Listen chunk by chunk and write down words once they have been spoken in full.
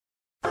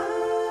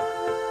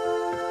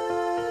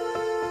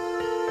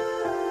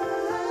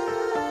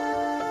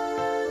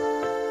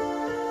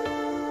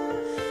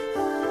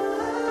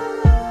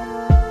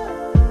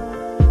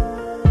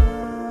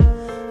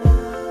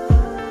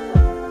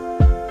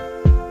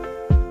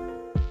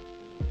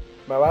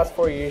My last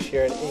 4 years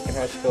here at Aiken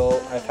High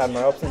School, I've had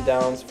my ups and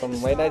downs, from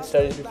late night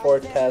studies before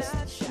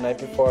tests, the night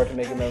before, to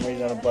making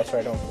memories on a bus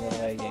ride home from an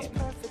LA game.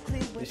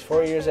 These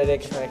 4 years at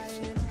Aiken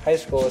High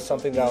School is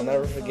something that I'll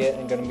never forget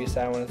and going to be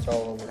sad when it's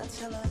all over.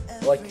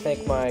 I'd like to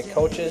thank my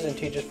coaches and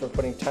teachers for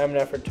putting time and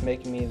effort to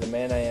making me the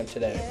man I am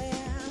today.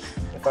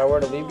 If I were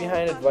to leave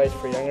behind advice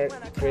for younger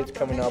grades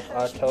coming up,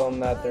 I'd tell them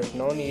that there's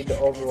no need to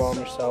overwhelm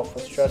yourself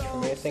with stress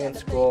from anything in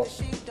school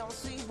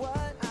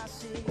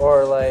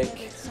or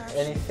like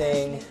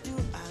anything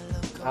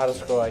out of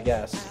school, I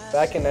guess.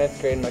 Back in 9th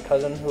grade, my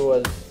cousin, who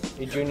was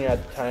a junior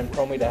at the time,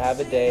 told me to have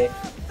a day,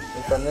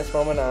 and from this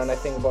moment on, I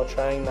think about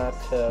trying not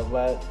to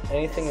let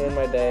anything ruin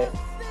my day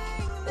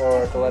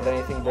or to let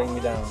anything bring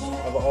me down.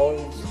 I've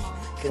always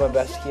do my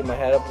best to keep my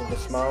head up with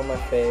a smile on my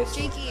face,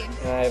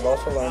 and I've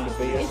also learned to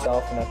be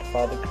yourself and not to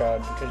follow the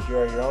crowd, because you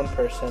are your own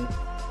person,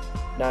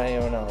 not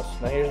anyone else.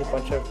 Now here's a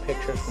bunch of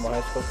pictures from my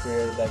high school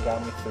career that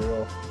got me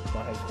through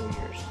my high school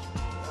years.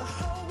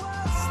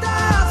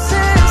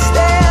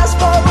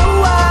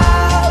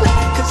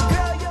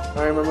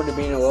 I remember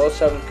being a little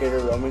 7th grader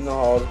roaming the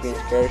halls, being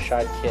a scared,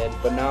 shy kid,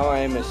 but now I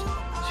am a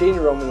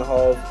senior roaming the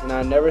halls, and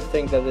I never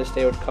think that this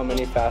day would come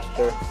any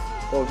faster.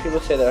 But when people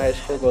say that high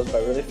school goes by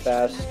really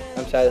fast,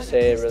 I'm sad to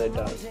say it really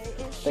does.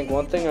 I think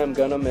one thing I'm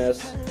gonna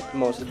miss the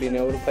most is being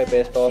able to play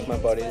baseball with my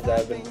buddies that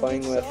I've been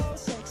playing with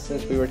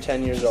since we were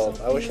 10 years old.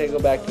 I wish I could go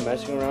back to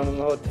messing around in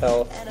the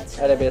hotel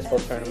at a baseball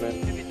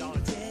tournament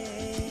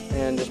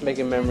and just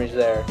making memories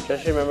there.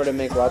 Just remember to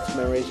make lots of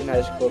memories in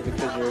high school,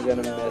 because you're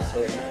gonna miss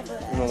it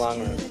in the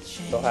long run.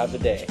 So have a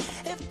day.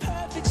 If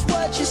perfect's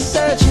what you're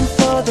searching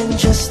for, then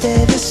just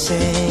stay the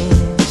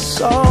same.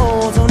 So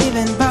don't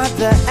even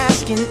bother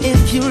asking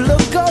if you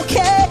look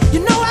okay. You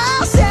know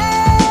I'll say,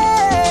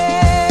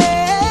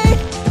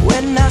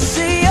 when I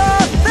see your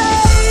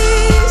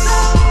face,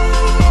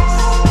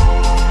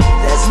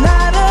 there's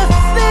not a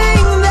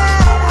thing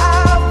that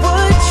I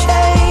would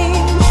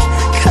change,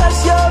 'cause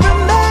you're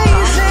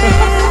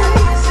amazing,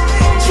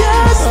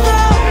 just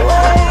the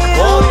way you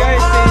well, you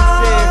guys stay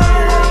safe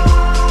here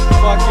in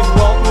fucking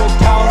Waltwood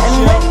Township. And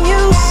when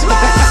you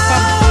smile,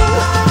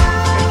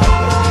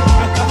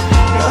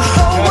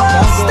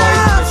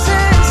 stops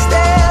and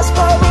stares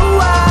for a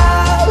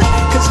while,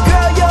 'cause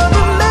girl, you're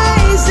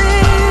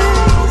amazing,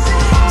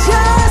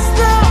 just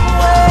the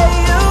way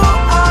you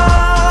are,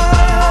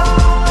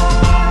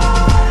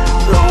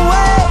 the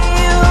way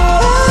you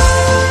are,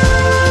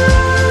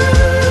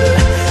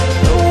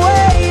 the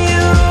way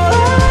you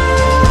are.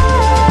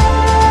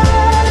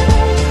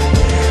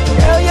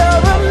 Girl,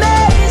 you're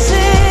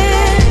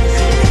amazing,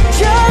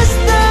 just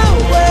the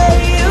way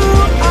you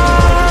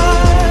are.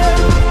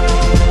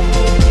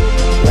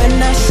 When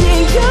I see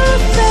your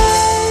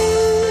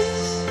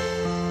face,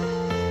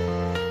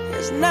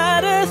 there's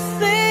not a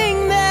thing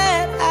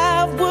that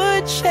I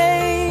would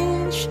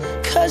change,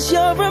 'cause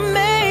you're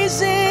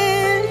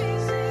amazing,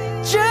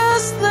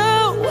 just the